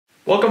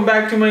Welcome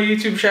back to my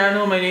YouTube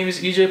channel. My name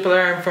is EJ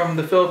Pilar. I'm from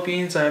the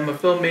Philippines. I'm a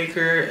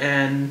filmmaker,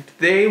 and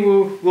today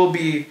we'll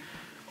be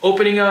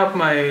opening up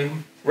my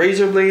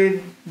Razer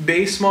Blade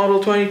base model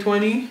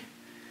 2020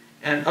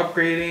 and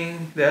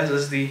upgrading the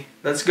SSD.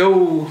 Let's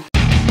go!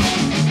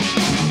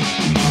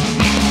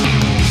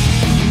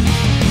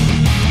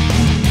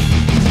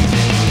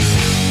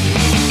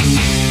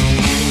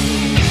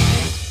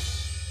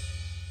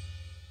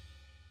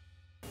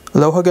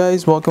 Aloha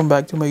guys, welcome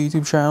back to my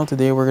YouTube channel.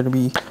 Today we're going to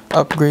be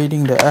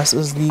upgrading the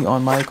SSD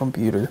on my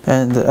computer.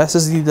 And the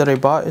SSD that I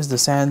bought is the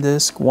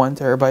SanDisk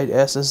 1TB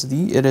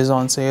SSD. It is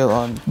on sale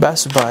on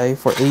Best Buy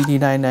for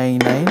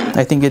 $89.99.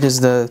 I think it is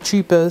the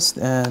cheapest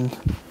and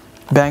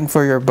bang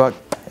for your buck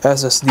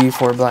SSD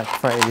for Black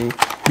Friday.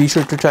 Be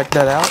sure to check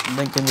that out.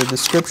 Link in the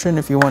description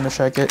if you want to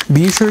check it.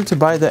 Be sure to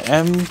buy the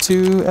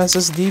M2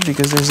 SSD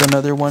because there's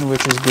another one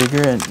which is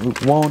bigger and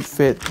it won't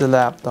fit the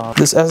laptop.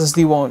 This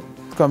SSD won't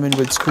come in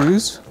with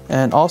screws.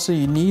 And also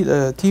you need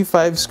a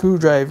T5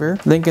 screwdriver,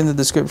 link in the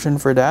description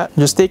for that.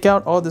 Just take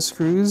out all the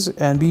screws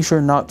and be sure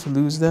not to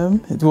lose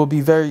them. It will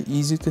be very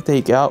easy to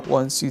take out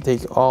once you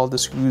take all the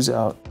screws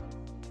out.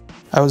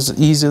 I was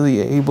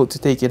easily able to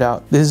take it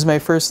out. This is my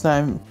first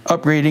time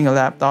upgrading a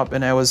laptop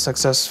and I was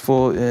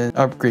successful in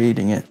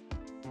upgrading it.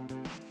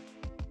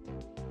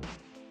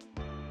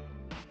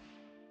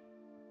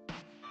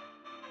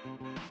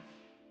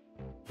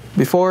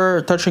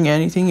 Before touching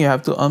anything, you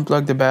have to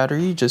unplug the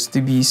battery just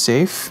to be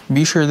safe.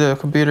 Be sure the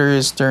computer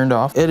is turned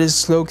off. It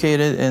is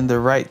located in the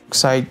right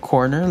side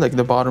corner, like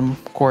the bottom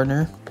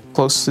corner,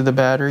 close to the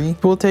battery.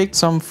 It will take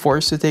some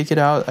force to take it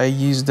out. I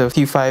used the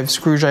T5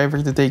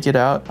 screwdriver to take it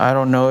out. I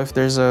don't know if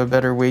there's a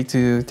better way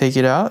to take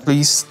it out.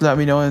 Please let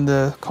me know in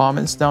the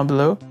comments down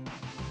below.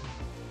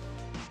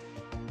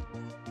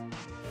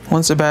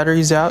 Once the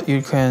battery's out,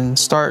 you can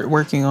start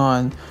working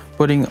on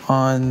putting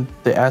on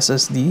the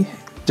SSD.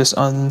 Just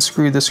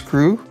unscrew the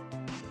screw,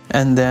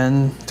 and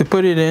then to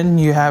put it in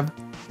you have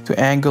to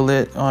angle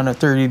it on a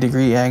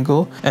 30-degree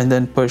angle and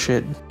then push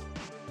it,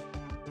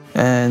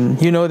 and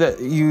you know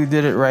that you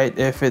did it right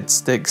if it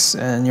sticks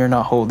and you're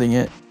not holding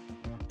it.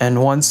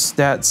 And once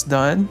that's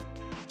done,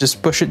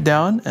 just push it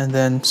down and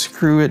then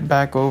screw it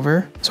back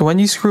over. So when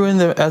you screw in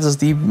the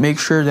SSD, make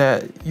sure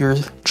that you're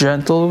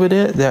gentle with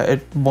it, that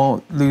it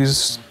won't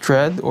lose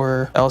thread,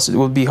 or else it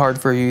will be hard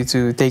for you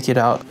to take it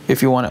out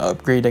if you want to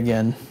upgrade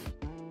again.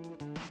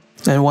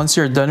 And once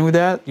you're done with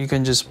that, you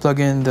can just plug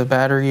in the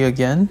battery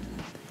again.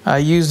 I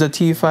used the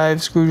T5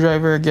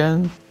 screwdriver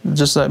again.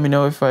 Just let me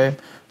know if I'm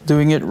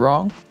doing it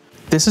wrong.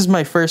 This is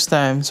my first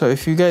time, so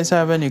if you guys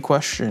have any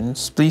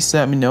questions, please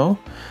let me know.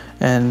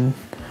 And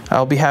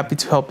I'll be happy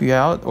to help you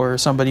out, or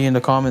somebody in the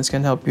comments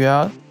can help you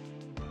out.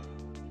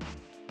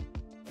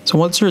 So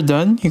once you're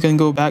done, you can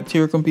go back to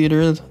your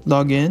computer,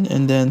 log in,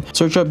 and then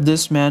search up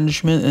disk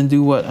management and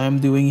do what I'm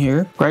doing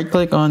here. Right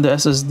click on the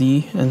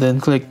SSD and then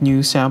click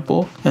new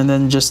sample and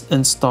then just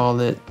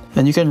install it.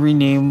 And you can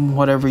rename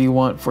whatever you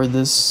want for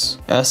this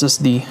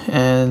SSD,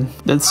 and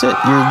that's it,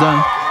 you're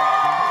done.